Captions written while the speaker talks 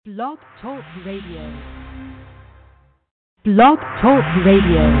Blog Talk Radio. Blog Talk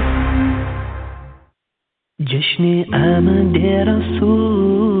Radio. जश्न आमद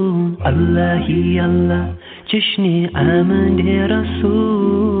रसूल अल्लाह ही अल्लाह जश्न आमद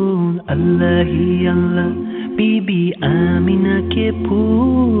रसूल अल्लाह ही अल्लाह बीबी आमिना के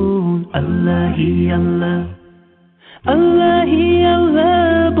फूल अल्लाह ही अल्लाह अल्लाह ही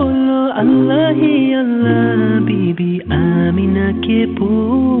अल्लाह बोलो अल्लाह ही अल्लाह बीबी आमिना के फूल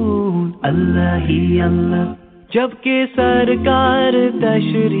अल्लाह ही अल्लाह जबकि सरकार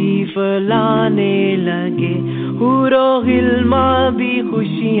तशरीफ लाने लगे हुरो हिल्मा भी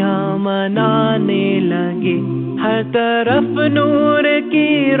खुशियाँ मनाने लगे हर तरफ नूर की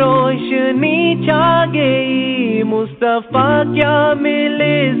रोशनी छा गई मुस्तफा क्या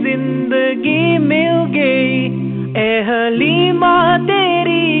मिले जिंदगी मिल गई ए हलीमा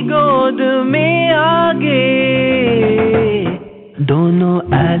तेरी गोद में आ गए दोनों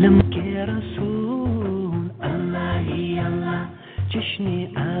आलम के जश्न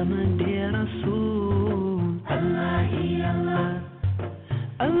आमद रसूल अल्लाह ही अल्लाह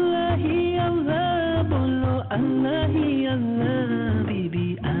अल्लाह ही अल्लाह बोलो अल्लाह ही अल्लाह बीबी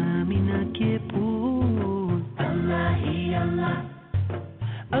आमिना के फूल अल्लाह ही अल्लाह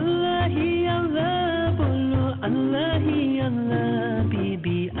अल्लाह ही अल्लाह बोलो अल्लाह ही अल्लाह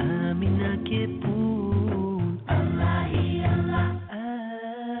बीबी आमिना के फूल अल्लाह ही अल्लाह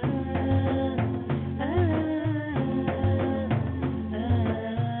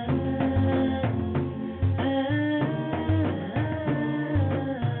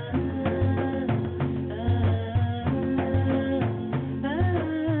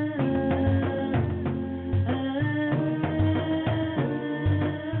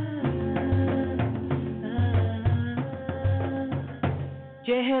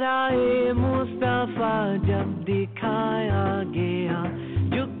चेहराए मुस्तफा जब दिखाया गया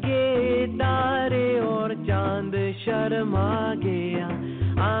झुके तारे और चांद शर्मा गया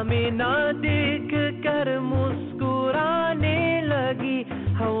आमिना देख कर मुस्कुराने लगी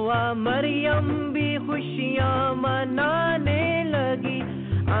हवा मरियम भी खुशियाँ मनाने लगी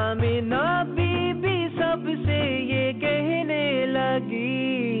आमिना बीबी सबसे ये कहने लगी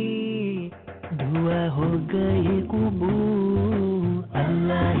दुआ हो गई कबूल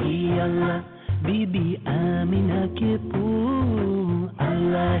अल्लाह ही अल्लाह बीबी आमिना के फूल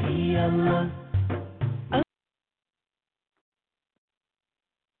अल्लाह ही अल्लाह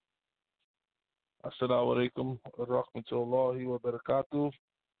Assalamu alaikum wa rahmatullahi wa barakatuh.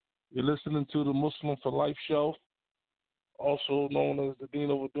 You're listening to the Muslim for Life show, also known as the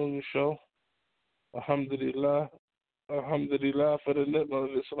Deen Over Dunya show. Alhamdulillah. Alhamdulillah for the ni'mah of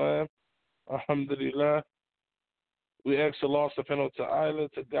Islam. Alhamdulillah. We ask Allah subhanahu wa ta'ala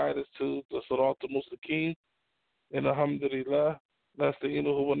to guide us to the Sirat al-Mustaqim. And alhamdulillah,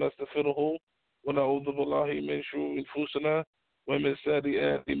 nasta'inuhu wa nastaghfiruhu wa na'udhu billahi min shururi anfusina wa min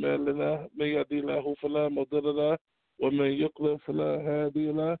sayyi'ati a'malina man yahdihillahu fala mudilla lahu wa man yudlil fala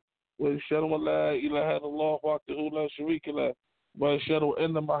hadiya lahu wa ashhadu an la ilaha illallah wahdahu la sharika lahu wa ashhadu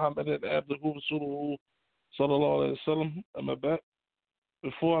anna Muhammadan abduhu wa rasuluhu sallallahu alayhi wa sallam. Amma ba'd.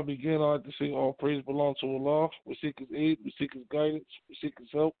 Before I begin, I'd like to say all praise belongs to Allah. We seek His aid, we seek His guidance, we seek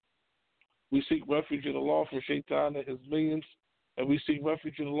His help. We seek refuge in Allah from Shaitan and his minions, and we seek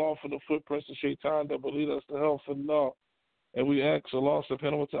refuge in Allah from the footprints of Shaitan that will lead us to hell for now. And we ask Allah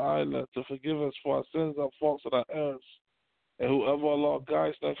subhanahu wa ta'ala to forgive us for our sins, our faults, and our errors. And whoever Allah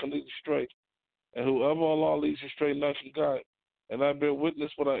guides, none can lead astray. And whoever Allah leads astray, none can guide. And I bear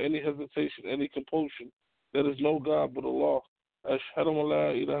witness without any hesitation, any compulsion, there is no God but Allah. Ashhadu an la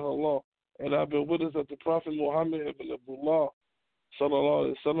ilaha illallah, and I bear witness that the Prophet Muhammad ibn Abdullah sallallahu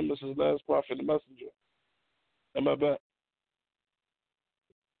alaihi wasallam is his last prophet and messenger. Am I back?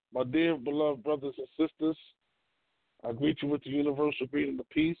 My dear beloved brothers and sisters, I greet you with the universal greeting of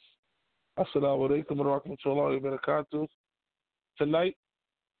peace. Assalamu alaikum wa rahmatullahi wa barakatuh. Tonight,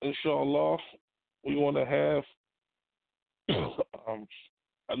 inshallah, we want to have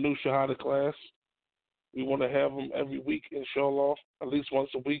a new Shahada class. We want to have them every week, inshallah, at least once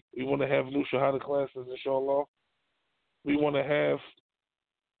a week. We want to have new Shahada classes, inshallah. We want to have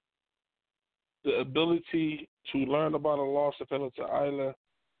the ability to learn about Allah subhanahu wa ta'ala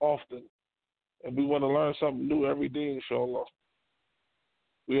often. And we want to learn something new every day, inshallah.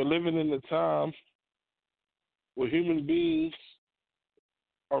 We are living in a time where human beings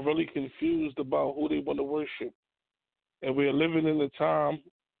are really confused about who they want to worship. And we are living in a time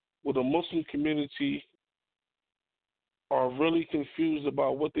where the Muslim community are really confused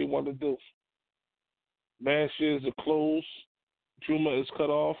about what they want to do. Masjids are closed. Juma is cut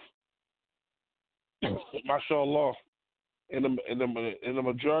off. MashaAllah. and the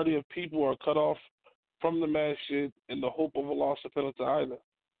majority of people are cut off from the masjid in the hope of Allah subhanahu wa ta'ala.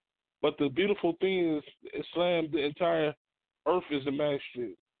 But the beautiful thing is, Islam, the entire earth is a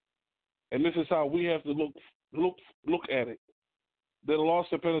masjid. And this is how we have to look at it. That Allah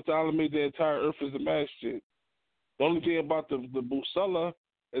subhanahu wa ta'ala made the entire earth as a masjid. The only thing about the Busala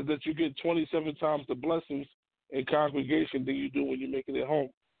is that you get 27 times the blessings in congregation than you do when you make it at home.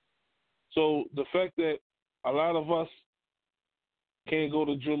 So the fact that a lot of us can't go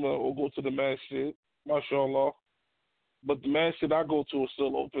to Jummah or go to the masjid, mashallah, but the masjid I go to is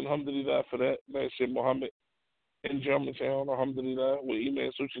still open, alhamdulillah for that, Masjid Muhammad in Germantown, alhamdulillah, with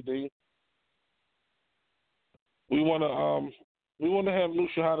Imam Suchidin. We want to have new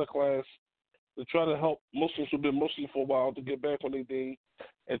Shahada class to try to help Muslims who've been Muslim for a while to get back on their deen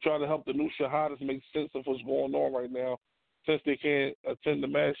and try to help the new Shahadas make sense of what's going on right now since they can't attend the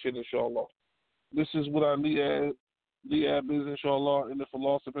masjid, inshallah. This is what our Liab is, inshallah, and if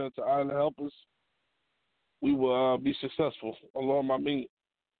Allah subhanahu wa ta'ala help us, we will be successful. Allah Ameen.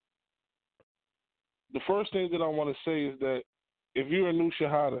 The first thing that I want to say is that if you're a new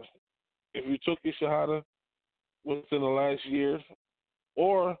Shahada, if you took your Shahada within the last year,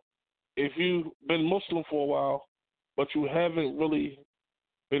 or if you've been Muslim for a while, but you haven't really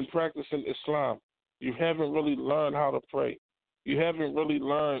been practicing Islam, you haven't really learned how to pray, you haven't really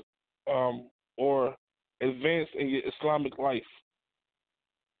learned or advanced in your Islamic life,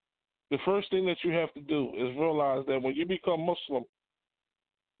 the first thing that you have to do is realize that when you become Muslim,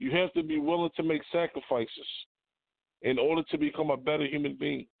 you have to be willing to make sacrifices in order to become a better human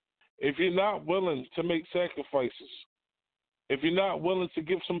being. If you're not willing to make sacrifices, if you're not willing to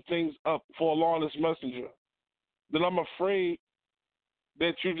give some things up for Allah and His Messenger, then I'm afraid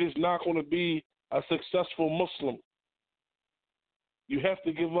that you're just not going to be a successful Muslim. You have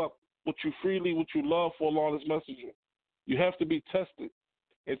to give up what you love for Allah and His Messenger. You have to be tested.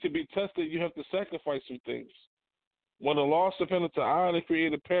 And to be tested, you have to sacrifice some things. When Allah subhanahu wa ta'ala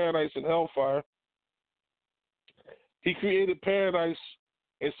created paradise and hellfire, He created paradise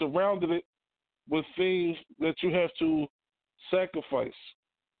and surrounded it with things that you have to sacrifice.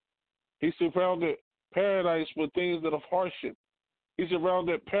 He surrounded paradise with things that are hardship. He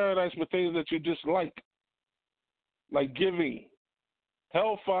surrounded paradise with things that you dislike, like giving.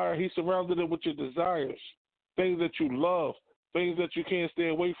 Hellfire, He surrounded it with your desires, things that you love, things that you can't stay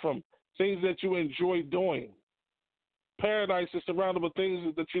away from, things that you enjoy doing. Paradise is surrounded with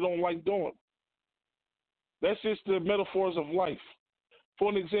things that you don't like doing. That's just the metaphors of life. For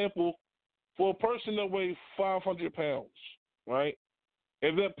an example, for a person that weighs 500 pounds, right?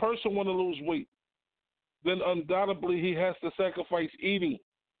 If that person want to lose weight, then undoubtedly he has to sacrifice eating.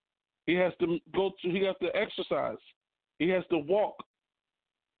 He has to exercise. He has to walk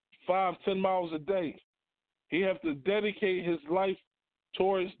 5-10 miles a day. He has to dedicate his life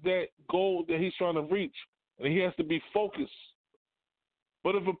towards that goal that he's trying to reach, and he has to be focused.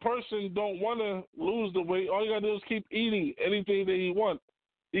 But if a person don't want to lose the weight, all you got to do is keep eating anything that he wants.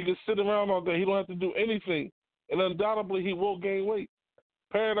 He can sit around all day. He don't have to do anything, and undoubtedly he will gain weight.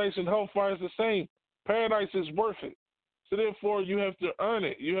 Paradise and hellfire is the same. Paradise is worth it. So therefore, you have to earn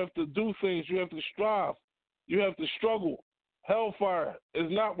it. You have to do things. You have to strive. You have to struggle. Hellfire is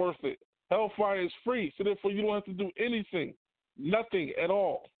not worth it. Hellfire is free. So therefore, you don't have to do anything. Nothing at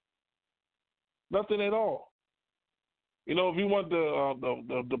all. Nothing at all. You know, if you want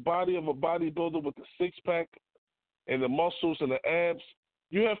the body of a bodybuilder with the six-pack and the muscles and the abs,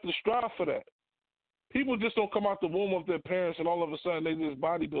 you have to strive for that. People just don't come out the womb of their parents and all of a sudden they just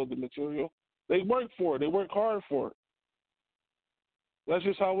bodybuilding material. They work for it. They work hard for it. That's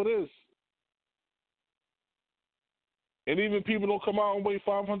just how it is. And even people don't come out and weigh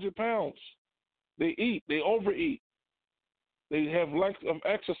 500 pounds. They eat. They overeat. They have lack of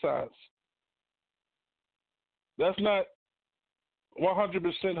exercise. That's not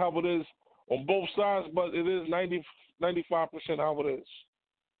 100% how it is on both sides, but it is 95% how it is.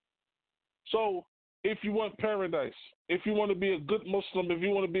 So if you want paradise, if you want to be a good Muslim, if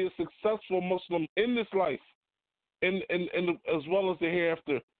you want to be a successful Muslim in this life, and as well as the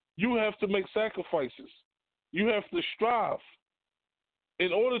hereafter, you have to make sacrifices. You have to strive.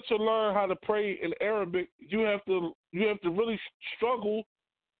 In order to learn how to pray in Arabic, you have to really struggle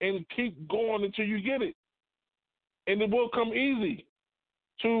and keep going until you get it. And it will come easy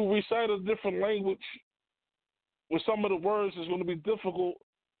to recite a different language with some of the words is going to be difficult,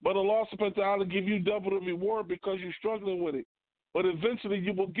 but Allah subhanahu wa ta'ala give you double the reward because you're struggling with it. But eventually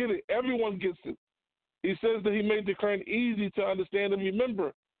you will get it. Everyone gets it. He says that He made the Quran easy to understand and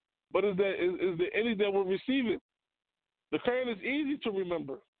remember. But is there any that will receive it? The Quran is easy to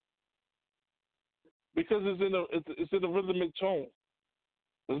remember. because it's in a rhythmic tone.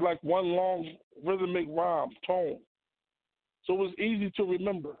 It's like one long rhythmic rhyme tone. So it's easy to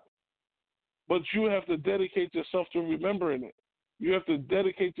remember. But you have to dedicate yourself to remembering it. You have to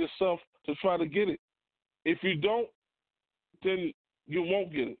dedicate yourself to try to get it. If you don't, then you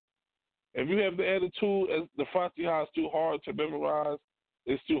won't get it. If you have the attitude as the Fatiha is too hard to memorize,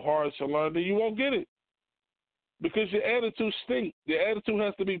 it's too hard to learn, then you won't get it. Because your attitude stinks. Your attitude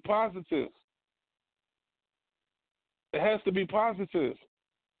has to be positive. It has to be positive.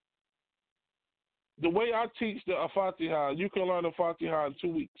 The way I teach the Fatiha, you can learn the Fatiha in 2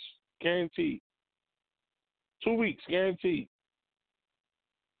 weeks, guaranteed. 2 weeks, guaranteed.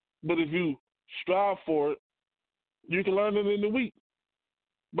 But if you strive for it, you can learn it in a week.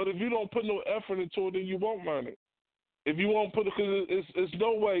 But if you don't put no effort into it, then you won't learn it. If you won't put it, because it's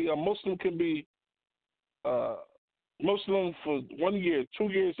no way a Muslim can be Muslim for 1 year, 2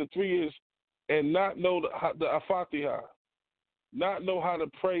 years, or 3 years and not know the Fatiha, not know how to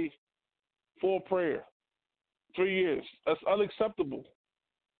pray for prayer. 3 years. That's unacceptable.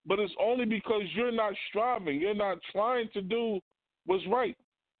 But it's only because you're not striving. You're not trying to do what's right.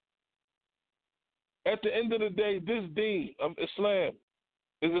 At the end of the day, this deen of Islam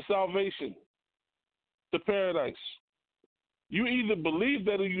is a salvation to paradise. You either believe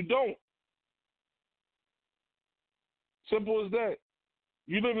that or you don't. Simple as that.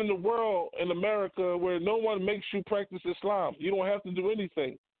 You live in the world in America where no one makes you practice Islam. You don't have to do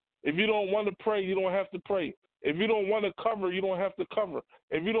anything. If you don't want to pray, you don't have to pray. If you don't want to cover, you don't have to cover.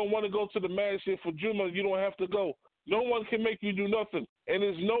 If you don't want to go to the masjid for Jummah, you don't have to go. No one can make you do nothing. And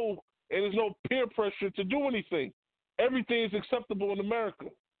there's no peer pressure to do anything. Everything is acceptable in America.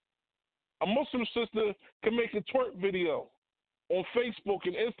 A Muslim sister can make a twerk video on Facebook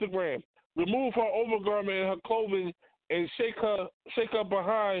and Instagram, remove her overgarment and her clothing, and shake her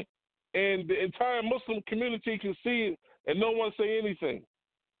behind, and the entire Muslim community can see it, and no one say anything.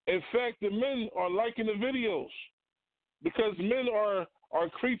 In fact, the men are liking the videos because men are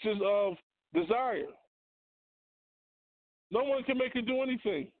creatures of desire. No one can make her do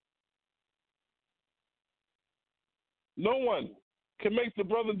anything. No one can make the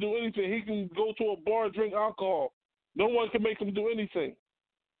brother do anything. He can go to a bar, drink alcohol. No one can make him do anything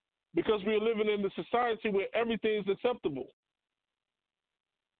because we're living in a society where everything is acceptable.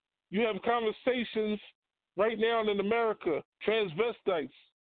 You have conversations right now in America, transvestites,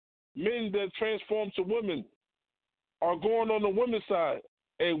 men that transform to women are going on the women's side,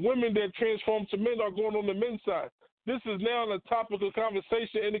 and women that transform to men are going on the men's side. This is now a topic of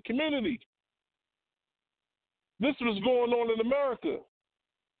conversation in the community. This was going on in America.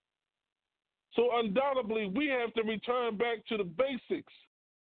 So undoubtedly, we have to return back to the basics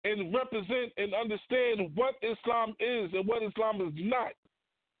and represent and understand what Islam is and what Islam is not.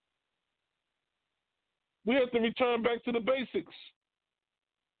 We have to return back to the basics.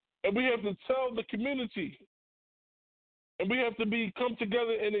 And we have to tell the community. And we have to come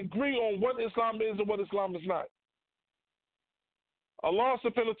together and agree on what Islam is and what Islam is not. Allah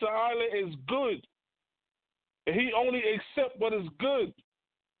subhanahu wa ta'ala is good. And He only accepts what is good.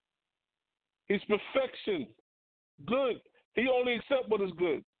 His perfection, good. He only accepts what is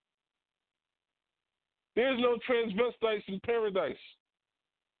good. There's no transvestites in paradise.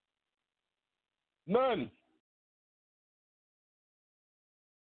 None.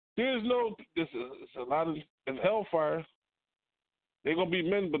 There's a lot of in hellfire. They're going to be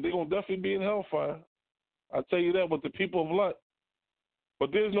men, but they're going to definitely be in hellfire. I'll tell you that with the people of Lot.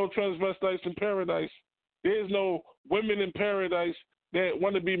 But there's no transvestites in paradise. There's no women in paradise that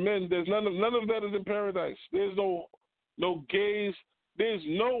want to be men. There's none of that is in paradise. There's no gays. There's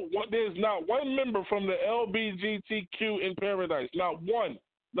not one member from the LGBTQ in paradise. Not one.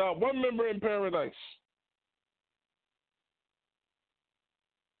 Not one member in paradise.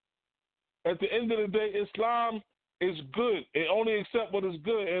 At the end of the day, Islam is good. It only accepts what is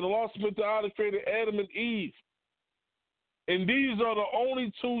good. And Allah subhanahu wa ta'ala created Adam and Eve. And these are the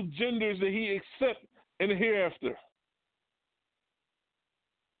only two genders that He accepts in the hereafter.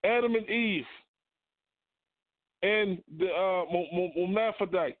 Adam and Eve. And the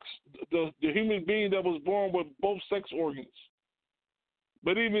hermaphrodites, the human being that was born with both sex organs.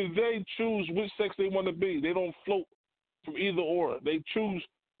 But even they choose which sex they want to be. They don't float from either or. They choose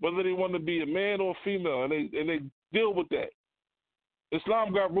whether they want to be a man or a female, and they deal with that.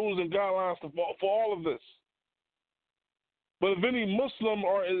 Islam got rules and guidelines for all of this. But if any Muslim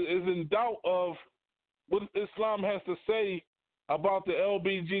is in doubt of what Islam has to say about the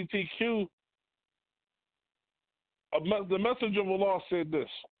LGBTQ, the Messenger of Allah said this.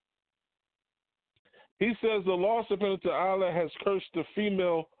 He says Allah subhanahu wa ta'ala has cursed the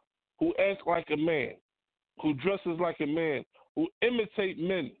female who act like a man, who dresses like a man, who imitate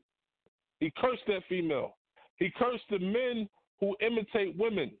men. He cursed that female. He cursed the men who imitate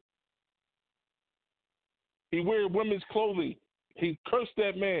women. He wears women's clothing. He cursed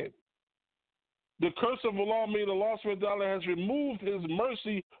that man. The curse of Allah means Allah subhanahu wa ta'ala has removed his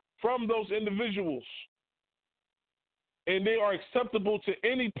mercy from those individuals. And they are acceptable to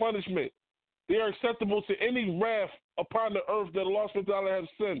any punishment. They are acceptable to any wrath upon the earth that Allah subhanahu wa ta'ala has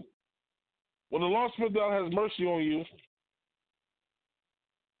sent. When Allah subhanahu wa ta'ala has mercy on you,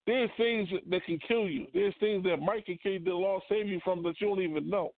 there's things that can kill you. There's things that might can kill you that Allah save you from that you don't even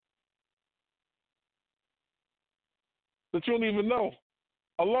know. That you don't even know.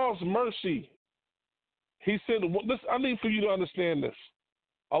 Allah's mercy, he said, I need for you to understand this.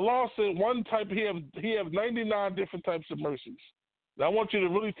 Allah said one type, he have 99 different types of mercies. Now I want you to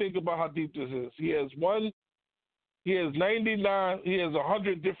really think about how deep this is. He has 99, he has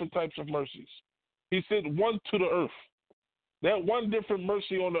 100 different types of mercies. He said one to the earth. That one different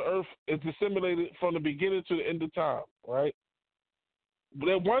mercy on the earth is disseminated from the beginning to the end of time, right?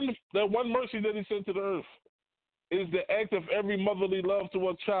 That one mercy that he sent to the earth is the act of every motherly love to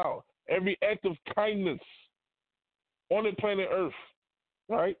a child, every act of kindness on the planet Earth,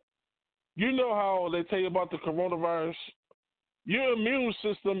 right? You know how they tell you about the coronavirus. Your immune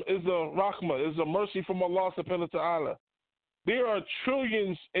system is a rahmah, is a mercy from Allah subhanahu wa ta'ala. There are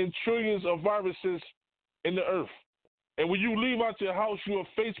trillions and trillions of viruses in the earth. And when you leave out your house, you are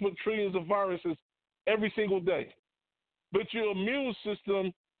faced with trillions of viruses every single day. But your immune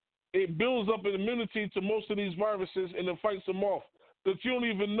system, it builds up an immunity to most of these viruses and it fights them off. That you don't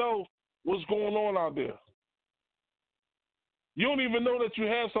even know what's going on out there. You don't even know that you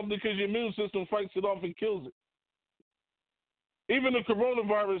have something because your immune system fights it off and kills it. Even the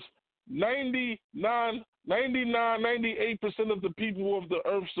coronavirus, 98% of the people of the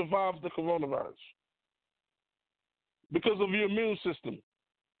earth survived the coronavirus because of your immune system.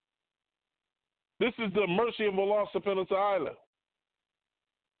 This is the mercy of Allah subhanahu wa ta'ala.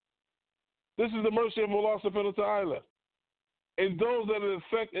 This is the mercy of Allah subhanahu wa ta'ala. And those that are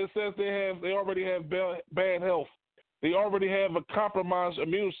affected, it says they already have bad health. They already have a compromised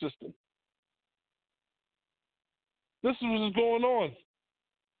immune system. This is what's going on.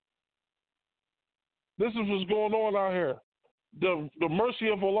 This is what's going on out here. The mercy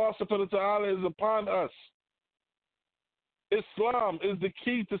of Allah subhanahu wa ta'ala is upon us. Islam is the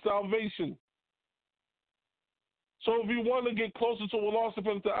key to salvation. So if you want to get closer to Allah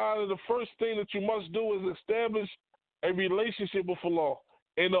subhanahu wa ta'ala, the first thing that you must do is establish a relationship with Allah.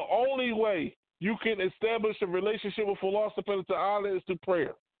 And the only way you can establish a relationship with Allah subhanahu wa ta'ala is through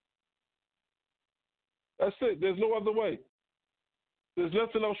prayer. That's it. There's no other way. There's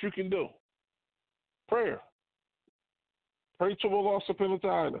nothing else you can do. Prayer. Pray to Allah subhanahu wa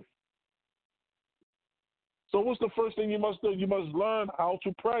ta'ala. So what's the first thing you must do? You must learn how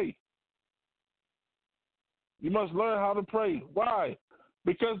to pray. You must learn how to pray. Why?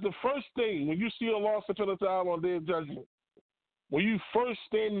 Because the first thing, when you see Allah subhanahu wa ta'ala on the day of judgment, when you first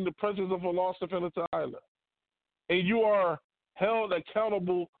stand in the presence of Allah subhanahu wa ta'ala, and you are held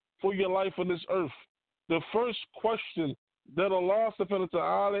accountable for your life on this earth, the first question that Allah subhanahu wa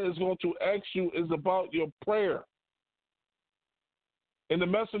ta'ala is going to ask you is about your prayer. And the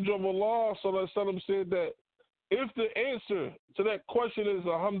Messenger of Allah sallallahu alaihi wasallam said that if the answer to that question is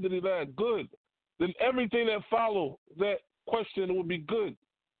alhamdulillah, good, then everything that follows that question will be good.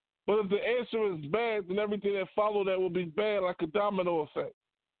 But if the answer is bad, then everything that follows that will be bad, like a domino effect.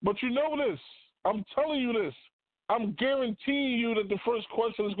 But you know this. I'm telling you this. I'm guaranteeing you that the first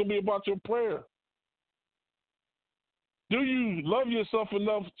question is going to be about your prayer. Do you love yourself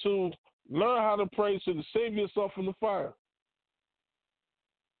enough to learn how to pray to save yourself from the fire?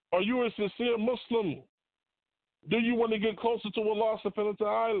 Are you a sincere Muslim? Do you want to get closer to Allah subhanahu wa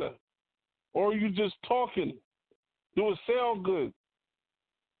ta'ala? Or are you just talking? Do it sound good?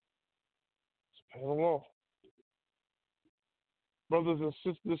 SubhanAllah. Brothers and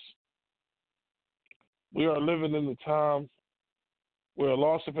sisters, we are living in a time where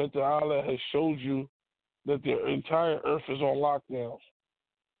Allah subhanahu wa ta'ala has showed you that the entire earth is on lockdown.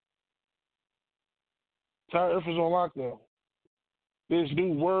 The entire earth is on lockdown. There's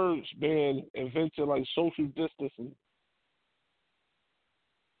new words being invented like social distancing.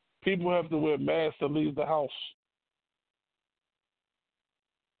 People have to wear masks to leave the house.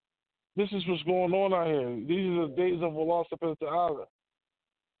 This is what's going on out here. These are the days of Allah subhanahu wa ta'ala.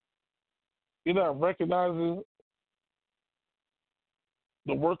 You're not recognizing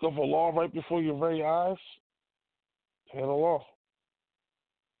the work of Allah right before your very eyes. SubhanAllah.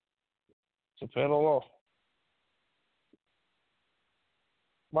 SubhanAllah.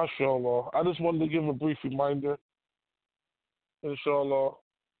 MashaAllah. I just wanted to give a brief reminder, inshallah.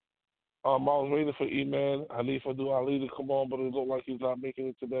 I was waiting for Imam, Haneef, Abdul-Alee to come on, but it looked like he's not making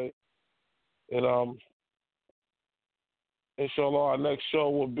it today. And inshallah, our next show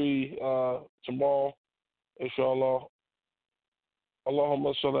will be tomorrow, inshallah.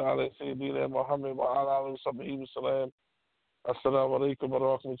 Allahumma salli ala Sayyidina Muhammad wa ala alihi wa sahbihi wa sallam. Assalamu alaikum wa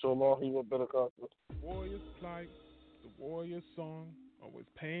rahmatullahi wa barakatuh. Warrior's plight, the warrior's song, always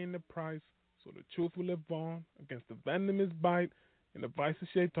paying the price, so the truth will live on against the venomous bite and the vice of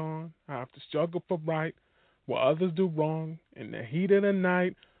shaitan. I have to struggle for right while others do wrong. In the heat of the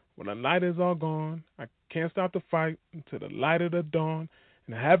night, when the light is all gone, I can't stop the fight until the light of the dawn.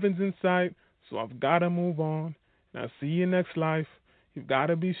 And the heaven's in sight, so I've got to move on. And I'll see you next life. You've got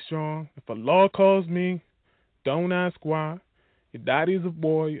to be strong. If a law calls me, don't ask why. Your daddy's a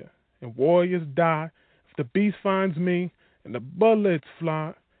warrior, and warriors die. If the beast finds me, and the bullets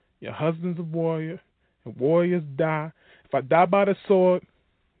fly, your husband's a warrior, and warriors die. If I die by the sword,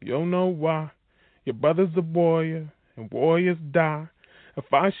 you'll know why. Your brother's a warrior, and warriors die. If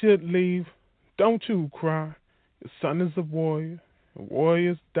I should leave, don't you cry. Your son is a warrior, and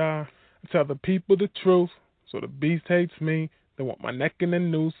warriors die. I tell the people the truth, so the beast hates me. They want my neck in a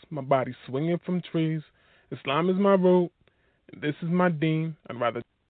noose, my body swinging from trees. Islam is my root, and this is my deen. I'd rather